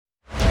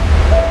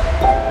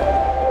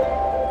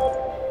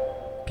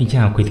Kính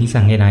chào quý thính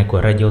giả nghe đài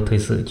của Radio Thời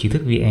sự Trí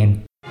thức VN.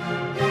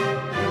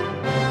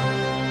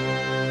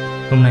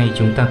 Hôm nay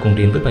chúng ta cùng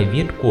đến với bài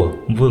viết của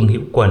Vương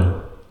Hữu Quần.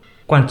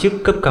 Quan chức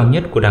cấp cao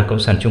nhất của Đảng Cộng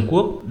sản Trung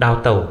Quốc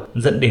đào tẩu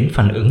dẫn đến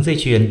phản ứng dây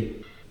chuyền.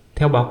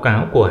 Theo báo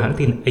cáo của hãng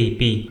tin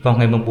AP vào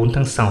ngày 4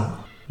 tháng 6,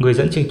 người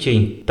dẫn chương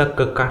trình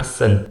Tucker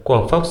Carlson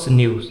của Fox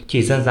News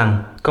chỉ ra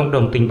rằng cộng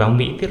đồng tình báo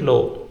Mỹ tiết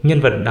lộ nhân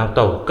vật đào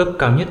tẩu cấp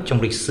cao nhất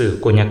trong lịch sử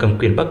của nhà cầm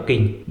quyền Bắc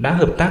Kinh đã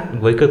hợp tác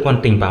với cơ quan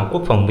tình báo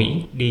quốc phòng Mỹ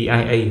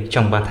DIA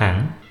trong 3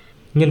 tháng.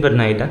 Nhân vật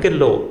này đã tiết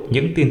lộ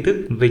những tin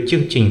tức về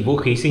chương trình vũ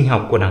khí sinh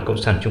học của Đảng Cộng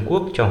sản Trung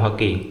Quốc cho Hoa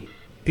Kỳ.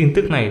 Tin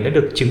tức này đã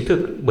được chứng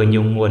thực bởi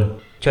nhiều nguồn,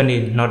 cho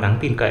nên nó đáng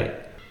tin cậy.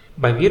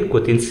 Bài viết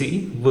của tiến sĩ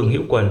Vương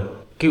Hữu Quần,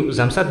 cựu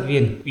giám sát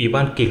viên Ủy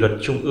ban kỷ luật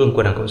Trung ương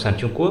của Đảng Cộng sản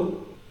Trung Quốc,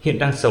 hiện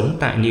đang sống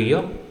tại New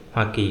York,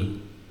 Hoa Kỳ.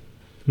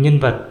 Nhân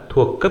vật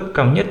thuộc cấp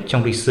cao nhất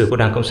trong lịch sử của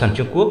Đảng Cộng sản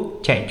Trung Quốc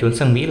chạy trốn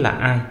sang Mỹ là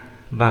ai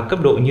và cấp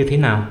độ như thế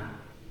nào?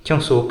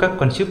 Trong số các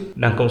quan chức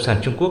Đảng Cộng sản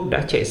Trung Quốc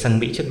đã chạy sang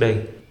Mỹ trước đây,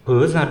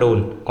 Hứa Gia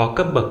Đồn có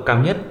cấp bậc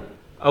cao nhất.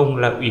 Ông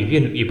là Ủy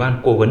viên Ủy ban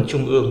Cố vấn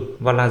Trung ương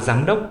và là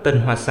Giám đốc Tân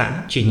Hoa Xã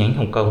chi nhánh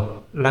Hồng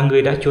Kông, là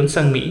người đã trốn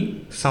sang Mỹ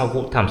sau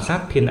vụ thảm sát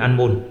Thiên An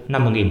Môn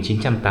năm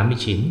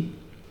 1989.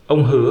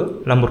 Ông Hứa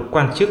là một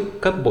quan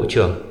chức cấp bộ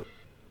trưởng.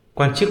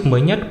 Quan chức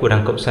mới nhất của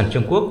Đảng Cộng sản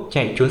Trung Quốc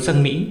chạy trốn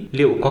sang Mỹ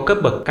liệu có cấp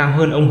bậc cao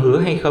hơn ông Hứa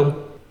hay không?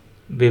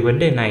 Về vấn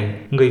đề này,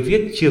 người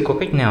viết chưa có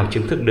cách nào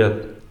chứng thực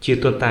được, chỉ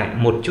tồn tại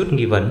một chút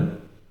nghi vấn.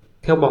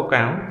 Theo báo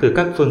cáo từ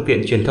các phương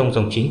tiện truyền thông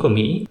dòng chính của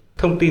Mỹ,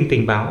 thông tin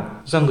tình báo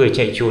do người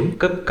chạy trốn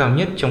cấp cao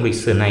nhất trong lịch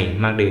sử này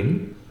mang đến,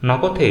 nó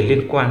có thể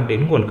liên quan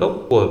đến nguồn gốc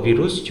của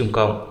virus Trung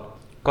Cộng,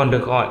 còn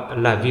được gọi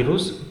là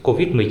virus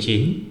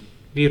COVID-19,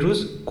 virus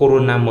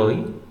corona mới,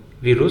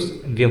 virus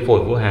viêm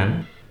phổi Vũ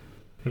Hán.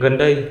 Gần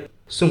đây,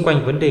 xung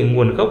quanh vấn đề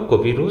nguồn gốc của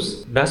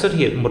virus đã xuất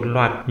hiện một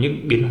loạt những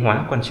biến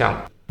hóa quan trọng,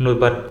 nổi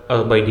bật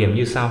ở 7 điểm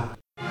như sau.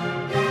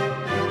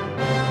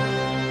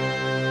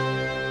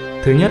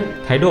 Thứ nhất,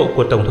 thái độ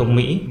của Tổng thống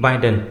Mỹ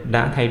Biden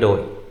đã thay đổi.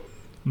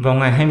 Vào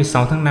ngày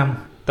 26 tháng 5,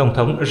 Tổng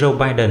thống Joe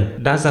Biden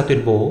đã ra tuyên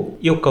bố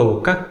yêu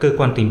cầu các cơ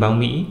quan tình báo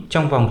Mỹ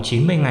trong vòng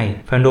 90 ngày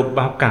phải nộp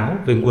báo cáo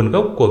về nguồn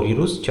gốc của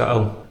virus cho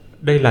ông.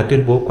 Đây là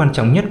tuyên bố quan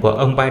trọng nhất của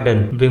ông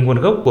Biden về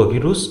nguồn gốc của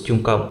virus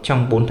Trung Cộng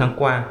trong 4 tháng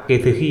qua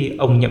kể từ khi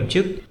ông nhậm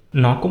chức.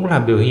 Nó cũng là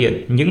biểu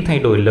hiện những thay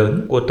đổi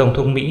lớn của Tổng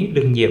thống Mỹ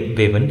đương nhiệm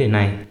về vấn đề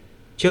này.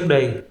 Trước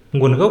đây,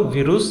 nguồn gốc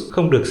virus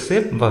không được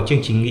xếp vào chương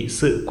trình nghị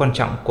sự quan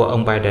trọng của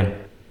ông Biden.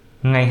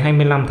 Ngày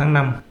 25 tháng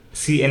 5,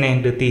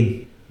 CNN đưa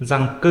tin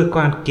rằng cơ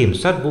quan kiểm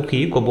soát vũ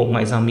khí của Bộ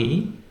Ngoại giao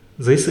Mỹ,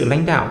 dưới sự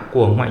lãnh đạo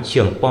của Ngoại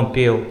trưởng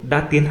Pompeo, đã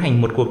tiến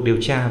hành một cuộc điều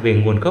tra về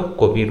nguồn gốc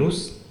của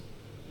virus.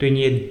 Tuy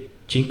nhiên,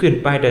 chính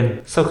quyền Biden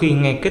sau khi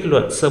nghe kết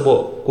luận sơ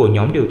bộ của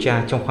nhóm điều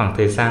tra trong khoảng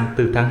thời gian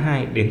từ tháng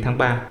 2 đến tháng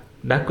 3,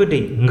 đã quyết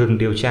định ngừng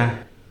điều tra.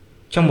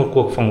 Trong một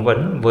cuộc phỏng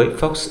vấn với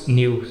Fox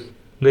News,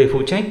 người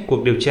phụ trách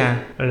cuộc điều tra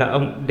là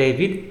ông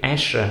David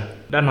Asher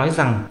đã nói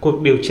rằng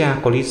cuộc điều tra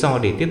có lý do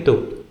để tiếp tục,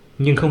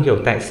 nhưng không hiểu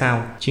tại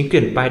sao chính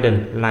quyền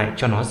Biden lại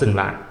cho nó dừng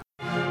lại.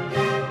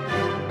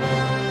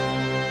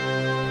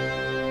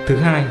 Thứ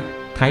hai,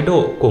 thái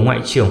độ của Ngoại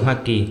trưởng Hoa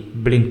Kỳ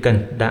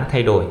Blinken đã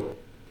thay đổi.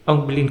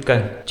 Ông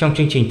Blinken trong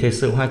chương trình thời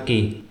sự Hoa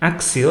Kỳ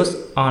Axios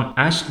on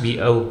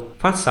HBO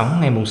phát sóng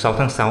ngày 6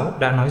 tháng 6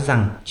 đã nói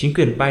rằng chính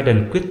quyền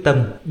Biden quyết tâm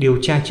điều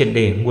tra triệt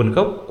để nguồn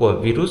gốc của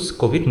virus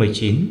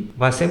COVID-19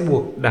 và sẽ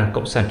buộc Đảng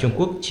Cộng sản Trung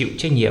Quốc chịu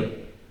trách nhiệm.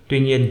 Tuy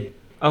nhiên,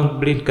 ông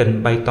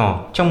Blinken bày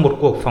tỏ trong một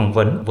cuộc phỏng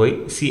vấn với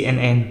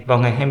CNN vào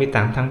ngày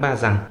 28 tháng 3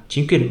 rằng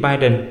chính quyền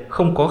Biden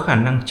không có khả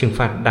năng trừng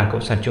phạt Đảng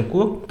Cộng sản Trung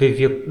Quốc về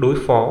việc đối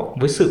phó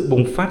với sự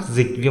bùng phát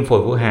dịch viêm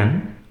phổi Vũ Hán.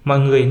 Mọi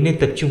người nên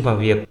tập trung vào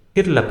việc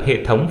thiết lập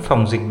hệ thống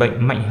phòng dịch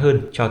bệnh mạnh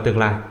hơn cho tương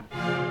lai.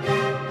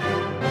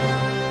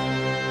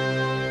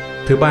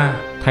 Thứ ba,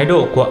 thái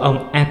độ của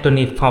ông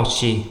Anthony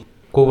Fauci,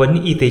 cố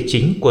vấn y tế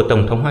chính của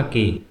Tổng thống Hoa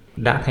Kỳ,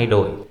 đã thay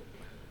đổi.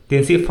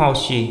 Tiến sĩ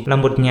Fauci là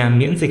một nhà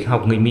miễn dịch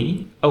học người Mỹ.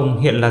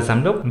 Ông hiện là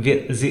giám đốc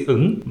Viện Dị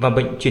ứng và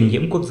Bệnh truyền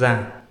nhiễm quốc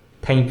gia,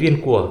 thành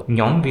viên của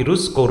nhóm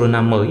virus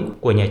corona mới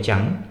của Nhà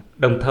Trắng,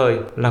 đồng thời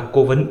là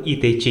cố vấn y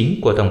tế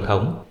chính của Tổng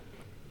thống.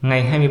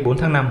 Ngày 24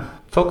 tháng 5,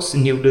 Fox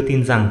News đưa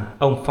tin rằng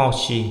ông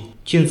Fauci,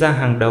 chuyên gia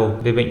hàng đầu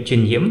về bệnh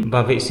truyền nhiễm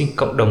và vệ sinh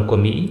cộng đồng của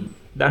Mỹ,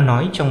 đã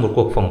nói trong một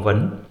cuộc phỏng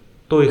vấn: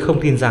 "Tôi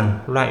không tin rằng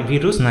loại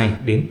virus này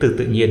đến từ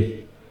tự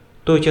nhiên.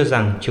 Tôi cho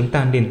rằng chúng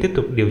ta nên tiếp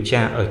tục điều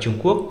tra ở Trung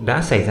Quốc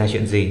đã xảy ra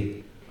chuyện gì."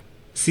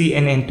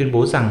 CNN tuyên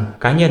bố rằng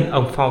cá nhân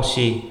ông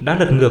Fauci đã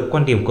lật ngược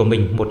quan điểm của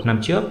mình một năm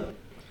trước.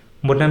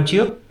 Một năm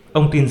trước,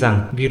 ông tin rằng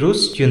virus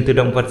truyền từ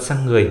động vật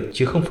sang người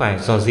chứ không phải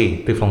rò rỉ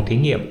từ phòng thí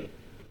nghiệm.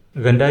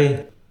 Gần đây,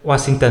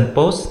 Washington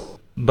Post,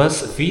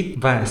 BuzzFeed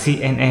và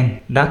CNN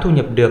đã thu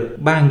nhập được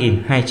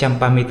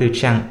 3.234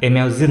 trang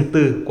email riêng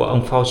tư của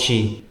ông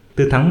Fauci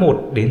từ tháng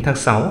 1 đến tháng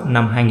 6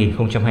 năm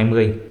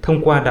 2020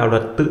 thông qua đạo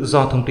luật tự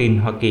do thông tin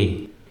Hoa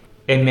Kỳ.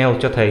 Email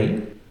cho thấy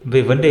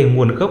về vấn đề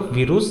nguồn gốc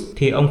virus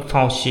thì ông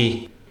Fauci,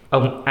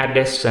 ông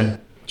Adelson,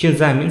 chuyên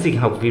gia miễn dịch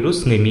học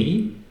virus người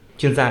Mỹ,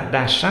 chuyên gia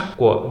đa sắc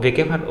của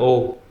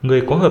WHO,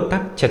 người có hợp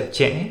tác chặt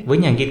chẽ với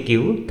nhà nghiên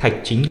cứu Thạch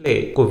Chính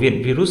Lệ của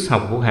Viện Virus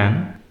học Vũ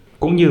Hán,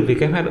 cũng như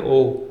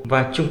WHO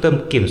và Trung tâm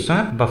Kiểm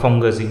soát và Phòng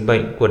ngừa Dịch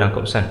bệnh của Đảng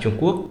Cộng sản Trung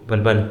Quốc,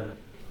 v.v.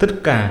 Tất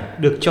cả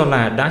được cho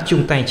là đã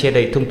chung tay che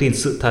đậy thông tin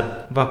sự thật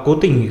và cố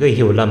tình gây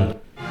hiểu lầm.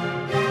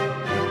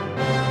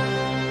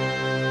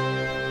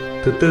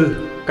 Thứ tư,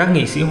 các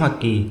nghị sĩ Hoa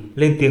Kỳ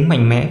lên tiếng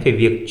mạnh mẽ về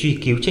việc truy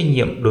cứu trách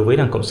nhiệm đối với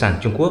Đảng Cộng sản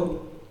Trung Quốc.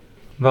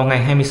 Vào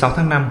ngày 26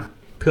 tháng 5,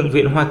 Thượng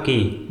viện Hoa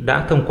Kỳ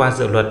đã thông qua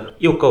dự luật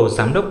yêu cầu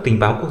Giám đốc Tình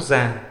báo Quốc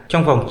gia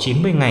trong vòng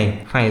 90 ngày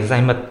phải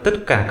giải mật tất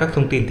cả các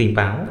thông tin tình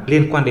báo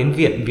liên quan đến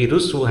viện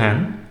virus Vũ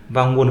Hán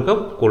và nguồn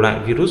gốc của loại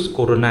virus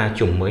corona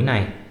chủng mới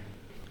này.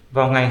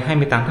 Vào ngày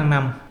 28 tháng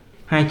 5,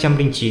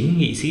 209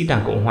 nghị sĩ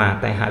Đảng Cộng hòa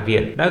tại Hạ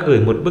viện đã gửi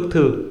một bức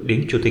thư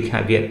đến Chủ tịch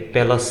Hạ viện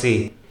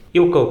Pelosi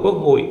yêu cầu Quốc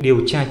hội điều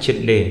tra triệt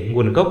để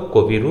nguồn gốc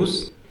của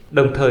virus,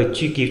 đồng thời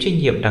truy cứu trách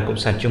nhiệm Đảng Cộng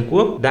sản Trung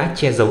Quốc đã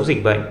che giấu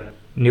dịch bệnh.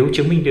 Nếu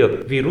chứng minh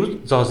được virus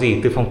rò rỉ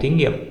từ phòng thí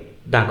nghiệm,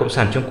 Đảng Cộng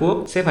sản Trung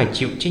Quốc sẽ phải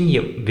chịu trách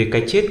nhiệm về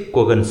cái chết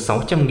của gần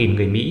 600.000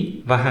 người Mỹ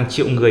và hàng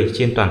triệu người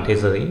trên toàn thế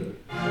giới.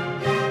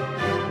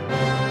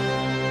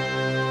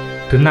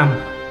 Thứ năm,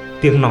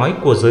 tiếng nói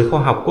của giới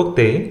khoa học quốc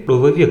tế đối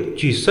với việc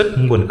truy xuất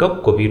nguồn gốc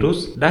của virus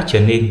đã trở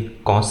nên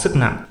có sức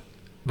nặng.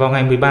 Vào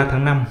ngày 13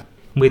 tháng 5,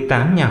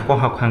 18 nhà khoa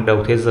học hàng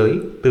đầu thế giới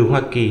từ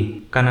Hoa Kỳ,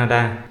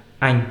 Canada,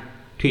 Anh,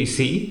 Thụy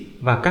Sĩ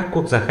và các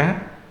quốc gia khác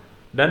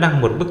đã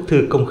đăng một bức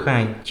thư công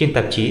khai trên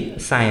tạp chí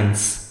Science,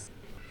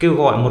 kêu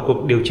gọi một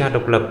cuộc điều tra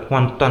độc lập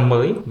hoàn toàn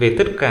mới về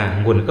tất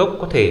cả nguồn gốc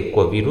có thể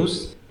của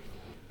virus.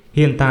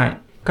 Hiện tại,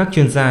 các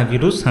chuyên gia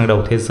virus hàng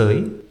đầu thế giới,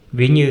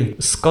 ví như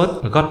Scott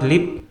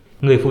Gottlieb,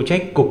 người phụ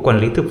trách Cục Quản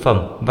lý Thực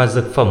phẩm và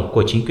Dược phẩm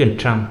của chính quyền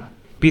Trump,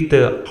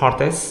 Peter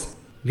Hotez,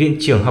 Viện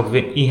trưởng Học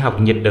viện Y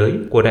học nhiệt đới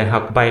của Đại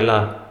học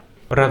Baylor,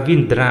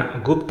 Ravindra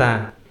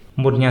Gupta,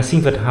 một nhà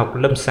sinh vật học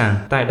lâm sàng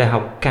tại Đại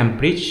học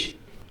Cambridge,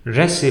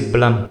 Jesse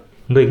Blum,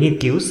 người nghiên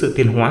cứu sự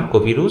tiến hóa của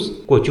virus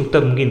của Trung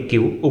tâm Nghiên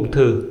cứu Ung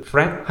thư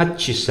Fred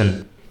Hutchinson,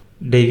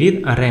 David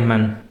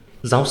Reimann,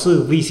 giáo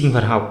sư vi sinh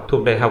vật học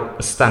thuộc Đại học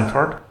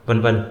Stanford,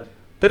 v.v.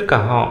 Tất cả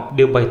họ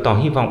đều bày tỏ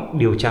hy vọng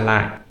điều tra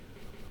lại.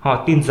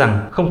 Họ tin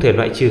rằng không thể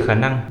loại trừ khả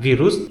năng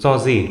virus rò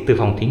rỉ từ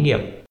phòng thí nghiệm.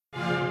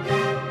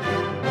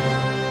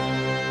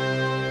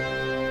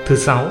 Thứ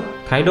sáu,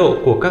 thái độ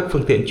của các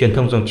phương tiện truyền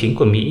thông dòng chính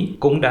của Mỹ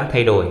cũng đã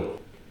thay đổi.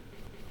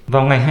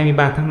 Vào ngày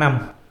 23 tháng 5,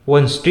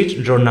 Wall Street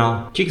Journal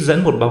trích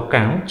dẫn một báo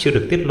cáo chưa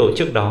được tiết lộ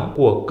trước đó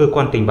của Cơ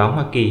quan Tình báo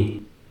Hoa Kỳ.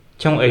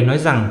 Trong ấy nói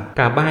rằng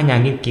cả 3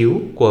 nhà nghiên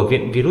cứu của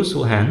Viện Virus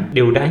Vũ Hán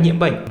đều đã nhiễm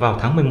bệnh vào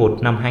tháng 11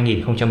 năm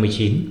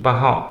 2019 và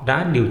họ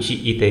đã điều trị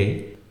y tế.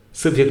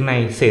 Sự việc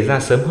này xảy ra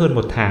sớm hơn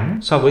một tháng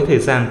so với thời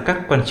gian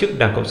các quan chức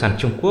Đảng Cộng sản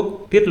Trung Quốc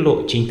tiết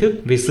lộ chính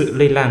thức về sự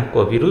lây lan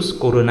của virus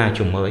corona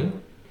chủng mới.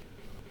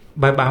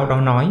 Bài báo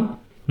đó nói,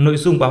 nội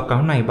dung báo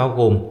cáo này bao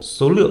gồm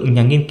số lượng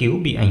nhà nghiên cứu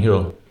bị ảnh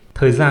hưởng,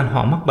 thời gian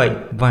họ mắc bệnh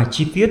và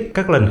chi tiết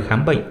các lần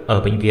khám bệnh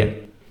ở bệnh viện.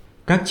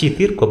 Các chi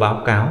tiết của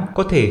báo cáo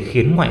có thể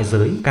khiến ngoại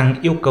giới càng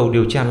yêu cầu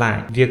điều tra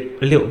lại việc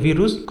liệu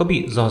virus có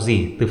bị rò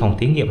rỉ từ phòng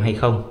thí nghiệm hay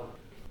không.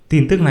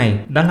 Tin tức này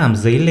đã làm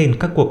dấy lên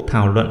các cuộc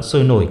thảo luận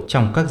sôi nổi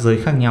trong các giới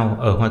khác nhau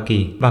ở Hoa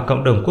Kỳ và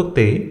cộng đồng quốc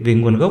tế về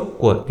nguồn gốc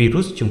của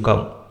virus Trung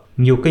Cộng.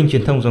 Nhiều kênh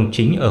truyền thông dòng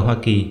chính ở Hoa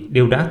Kỳ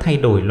đều đã thay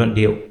đổi luận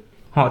điệu.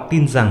 Họ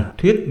tin rằng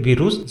thuyết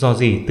virus rò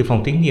rỉ từ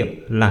phòng thí nghiệm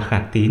là khả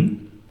tín,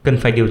 cần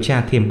phải điều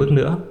tra thêm bước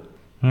nữa.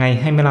 Ngày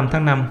 25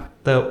 tháng 5,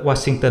 tờ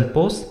Washington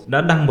Post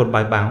đã đăng một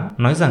bài báo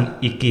nói rằng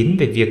ý kiến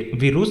về việc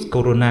virus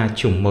corona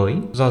chủng mới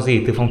rò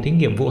rỉ từ phòng thí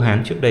nghiệm Vũ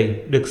Hán trước đây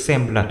được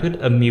xem là thuyết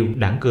âm mưu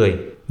đáng cười,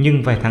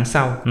 nhưng vài tháng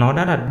sau nó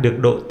đã đạt được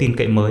độ tin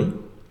cậy mới.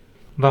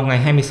 Vào ngày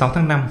 26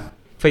 tháng 5,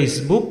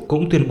 Facebook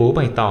cũng tuyên bố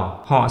bày tỏ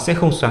họ sẽ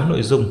không xóa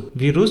nội dung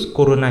virus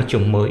corona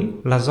chủng mới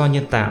là do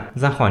nhân tạo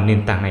ra khỏi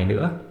nền tảng này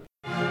nữa.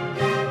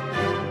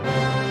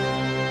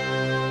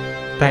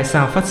 Tại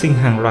sao phát sinh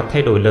hàng loạt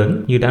thay đổi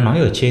lớn như đã nói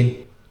ở trên?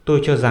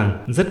 Tôi cho rằng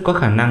rất có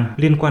khả năng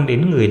liên quan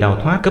đến người đào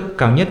thoát cấp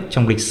cao nhất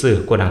trong lịch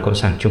sử của Đảng Cộng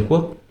sản Trung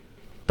Quốc.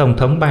 Tổng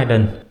thống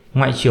Biden,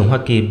 Ngoại trưởng Hoa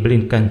Kỳ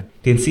Blinken,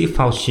 tiến sĩ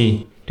Fauci,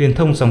 truyền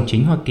thông dòng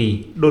chính Hoa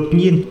Kỳ đột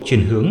nhiên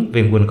chuyển hướng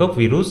về nguồn gốc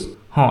virus.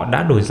 Họ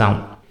đã đổi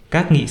giọng.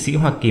 Các nghị sĩ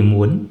Hoa Kỳ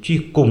muốn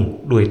truy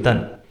cùng đuổi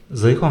tận.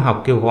 Giới khoa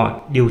học kêu gọi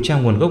điều tra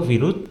nguồn gốc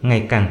virus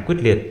ngày càng quyết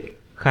liệt.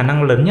 Khả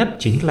năng lớn nhất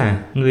chính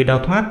là người đào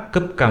thoát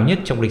cấp cao nhất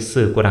trong lịch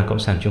sử của Đảng Cộng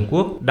sản Trung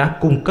Quốc đã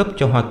cung cấp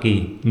cho Hoa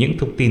Kỳ những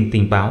thông tin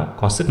tình báo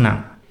có sức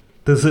nặng.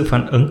 Từ sự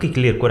phản ứng kịch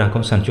liệt của Đảng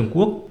Cộng sản Trung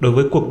Quốc đối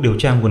với cuộc điều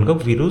tra nguồn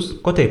gốc virus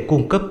có thể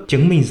cung cấp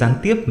chứng minh gián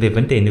tiếp về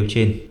vấn đề nêu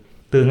trên.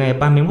 Từ ngày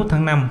 31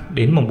 tháng 5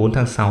 đến mùng 4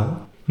 tháng 6,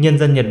 Nhân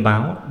dân Nhật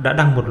báo đã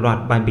đăng một loạt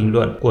bài bình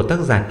luận của tác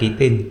giả ký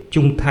tên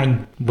Trung Thanh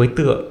với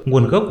tựa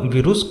nguồn gốc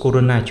virus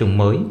corona chủng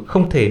mới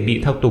không thể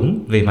bị thao túng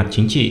về mặt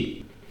chính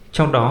trị.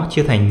 Trong đó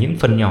chia thành những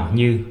phần nhỏ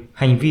như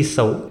hành vi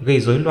xấu gây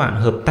rối loạn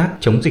hợp tác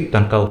chống dịch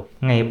toàn cầu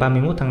ngày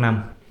 31 tháng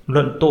 5,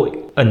 luận tội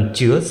ẩn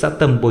chứa dã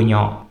tâm bôi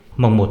nhọ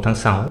mùng 1 tháng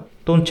 6,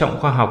 tôn trọng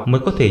khoa học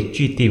mới có thể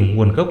truy tìm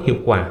nguồn gốc hiệu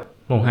quả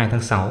mùng 2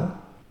 tháng 6,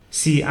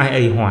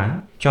 CIA hóa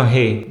cho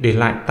hề để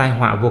lại tai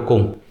họa vô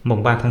cùng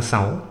mùng 3 tháng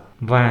 6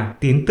 và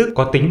tin tức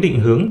có tính định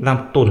hướng làm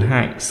tổn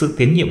hại sự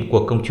tín nhiệm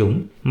của công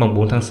chúng mùng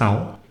 4 tháng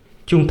 6.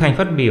 Trung Thanh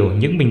phát biểu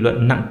những bình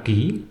luận nặng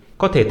ký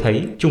Có thể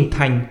thấy Trung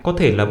Thanh có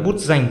thể là bút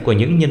danh của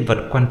những nhân vật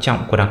quan trọng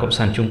của Đảng Cộng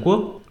sản Trung Quốc,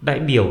 đại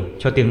biểu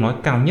cho tiếng nói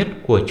cao nhất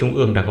của Trung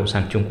ương Đảng Cộng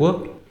sản Trung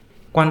Quốc.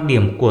 Quan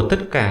điểm của tất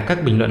cả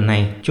các bình luận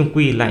này chung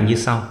quy lại như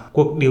sau.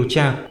 Cuộc điều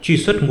tra truy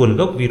xuất nguồn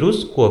gốc virus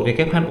của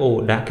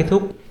WHO đã kết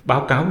thúc.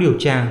 Báo cáo điều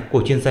tra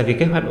của chuyên gia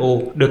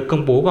WHO được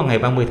công bố vào ngày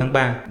 30 tháng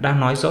 3 đã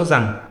nói rõ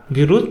rằng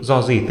virus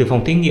rò rỉ từ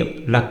phòng thí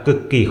nghiệm là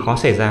cực kỳ khó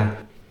xảy ra.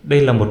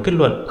 Đây là một kết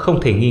luận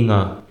không thể nghi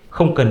ngờ,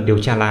 không cần điều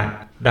tra lại.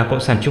 Đảng Cộng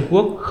sản Trung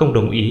Quốc không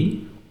đồng ý,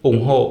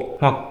 ủng hộ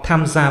hoặc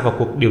tham gia vào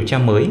cuộc điều tra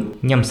mới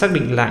nhằm xác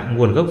định lại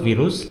nguồn gốc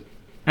virus.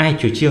 Ai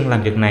chủ trương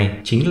làm việc này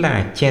chính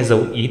là che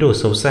giấu ý đồ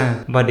xấu xa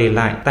và để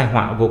lại tai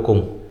họa vô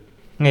cùng.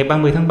 Ngày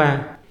 30 tháng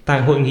 3,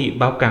 tại hội nghị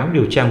báo cáo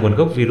điều tra nguồn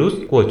gốc virus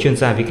của chuyên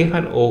gia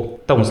WHO,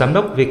 Tổng Giám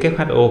đốc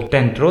WHO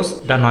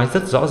Tedros đã nói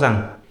rất rõ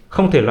rằng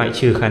không thể loại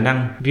trừ khả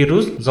năng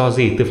virus rò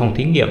rỉ từ phòng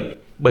thí nghiệm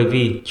bởi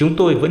vì chúng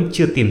tôi vẫn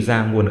chưa tìm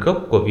ra nguồn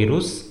gốc của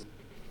virus.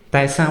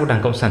 Tại sao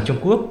Đảng Cộng sản Trung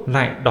Quốc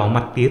lại đỏ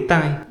mặt tía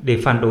tai để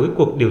phản đối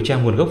cuộc điều tra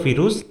nguồn gốc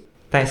virus?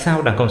 Tại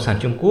sao Đảng Cộng sản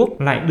Trung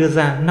Quốc lại đưa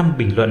ra 5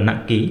 bình luận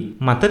nặng ký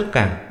mà tất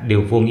cả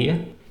đều vô nghĩa?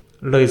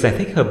 Lời giải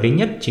thích hợp lý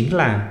nhất chính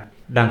là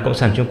Đảng Cộng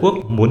sản Trung Quốc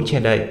muốn che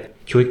đậy,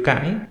 chối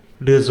cãi,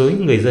 lừa dối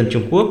người dân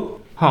Trung Quốc.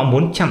 Họ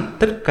muốn chặn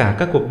tất cả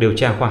các cuộc điều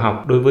tra khoa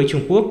học đối với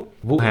Trung Quốc,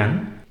 Vũ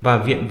Hán và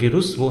Viện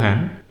Virus Vũ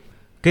Hán.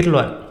 Kết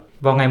luận,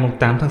 vào ngày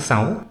 8 tháng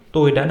 6,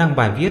 tôi đã đăng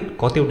bài viết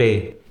có tiêu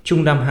đề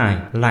Trung Nam Hải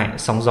lại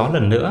sóng gió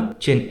lần nữa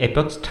trên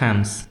Epoch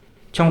Times.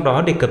 Trong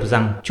đó đề cập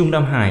rằng Trung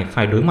Nam Hải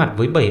phải đối mặt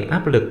với 7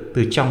 áp lực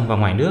từ trong và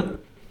ngoài nước.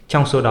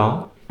 Trong số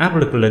đó, áp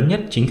lực lớn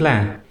nhất chính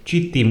là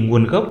truy tìm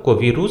nguồn gốc của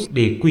virus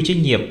để quy trách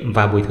nhiệm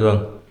và bồi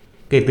thường.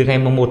 Kể từ ngày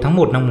 1 tháng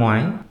 1 năm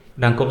ngoái,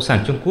 Đảng Cộng sản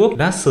Trung Quốc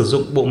đã sử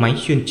dụng bộ máy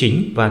chuyên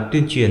chính và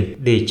tuyên truyền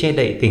để che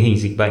đậy tình hình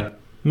dịch bệnh.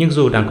 Nhưng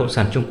dù Đảng Cộng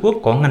sản Trung Quốc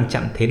có ngăn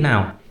chặn thế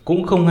nào,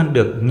 cũng không ngăn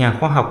được nhà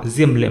khoa học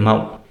Diêm Lệ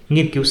Mộng,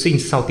 nghiên cứu sinh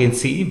sau tiến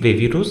sĩ về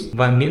virus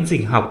và miễn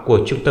dịch học của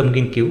Trung tâm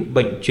Nghiên cứu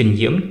Bệnh truyền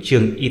nhiễm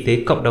Trường Y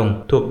tế Cộng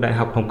đồng thuộc Đại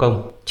học Hồng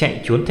Kông,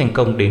 chạy trốn thành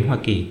công đến Hoa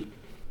Kỳ.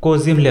 Cô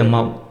Diêm Lệ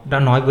Mộng đã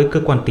nói với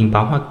cơ quan tình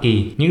báo Hoa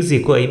Kỳ những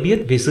gì cô ấy biết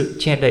về sự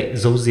che đậy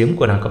giấu giếm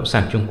của Đảng Cộng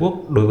sản Trung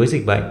Quốc đối với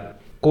dịch bệnh.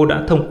 Cô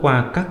đã thông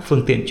qua các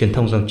phương tiện truyền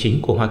thông dòng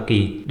chính của Hoa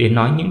Kỳ để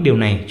nói những điều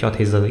này cho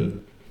thế giới.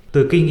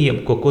 Từ kinh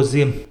nghiệm của cô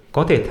Diêm,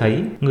 có thể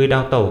thấy người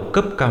đào tẩu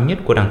cấp cao nhất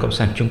của Đảng Cộng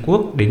sản Trung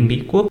Quốc đến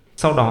Mỹ Quốc,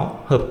 sau đó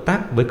hợp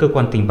tác với cơ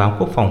quan tình báo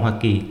quốc phòng Hoa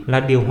Kỳ là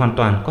điều hoàn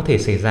toàn có thể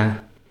xảy ra.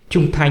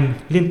 Trung Thanh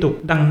liên tục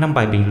đăng 5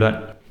 bài bình luận,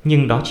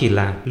 nhưng đó chỉ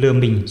là lừa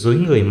mình dối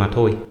người mà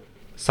thôi.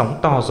 Sóng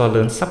to gió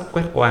lớn sắp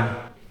quét qua.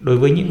 Đối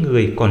với những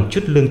người còn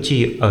chút lương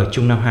tri ở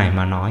Trung Nam Hải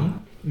mà nói,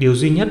 điều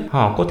duy nhất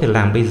họ có thể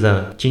làm bây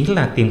giờ chính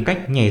là tìm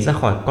cách nhảy ra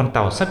khỏi con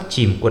tàu sắp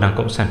chìm của Đảng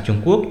Cộng sản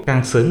Trung Quốc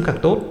càng sớm càng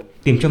tốt,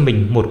 tìm cho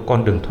mình một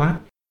con đường thoát.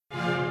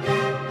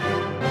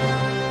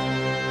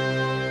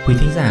 Quý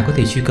thính giả có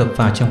thể truy cập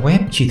vào trang web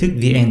tri thức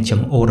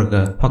vn.org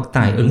hoặc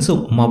tải ứng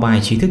dụng mobile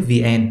tri thức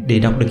vn để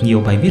đọc được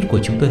nhiều bài viết của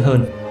chúng tôi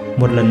hơn.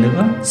 Một lần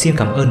nữa, xin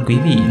cảm ơn quý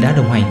vị đã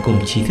đồng hành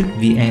cùng Tri thức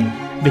VN.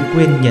 Đừng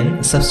quên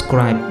nhấn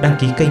subscribe, đăng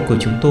ký kênh của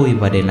chúng tôi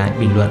và để lại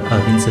bình luận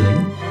ở bên dưới.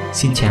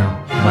 Xin chào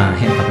và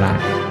hẹn gặp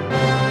lại.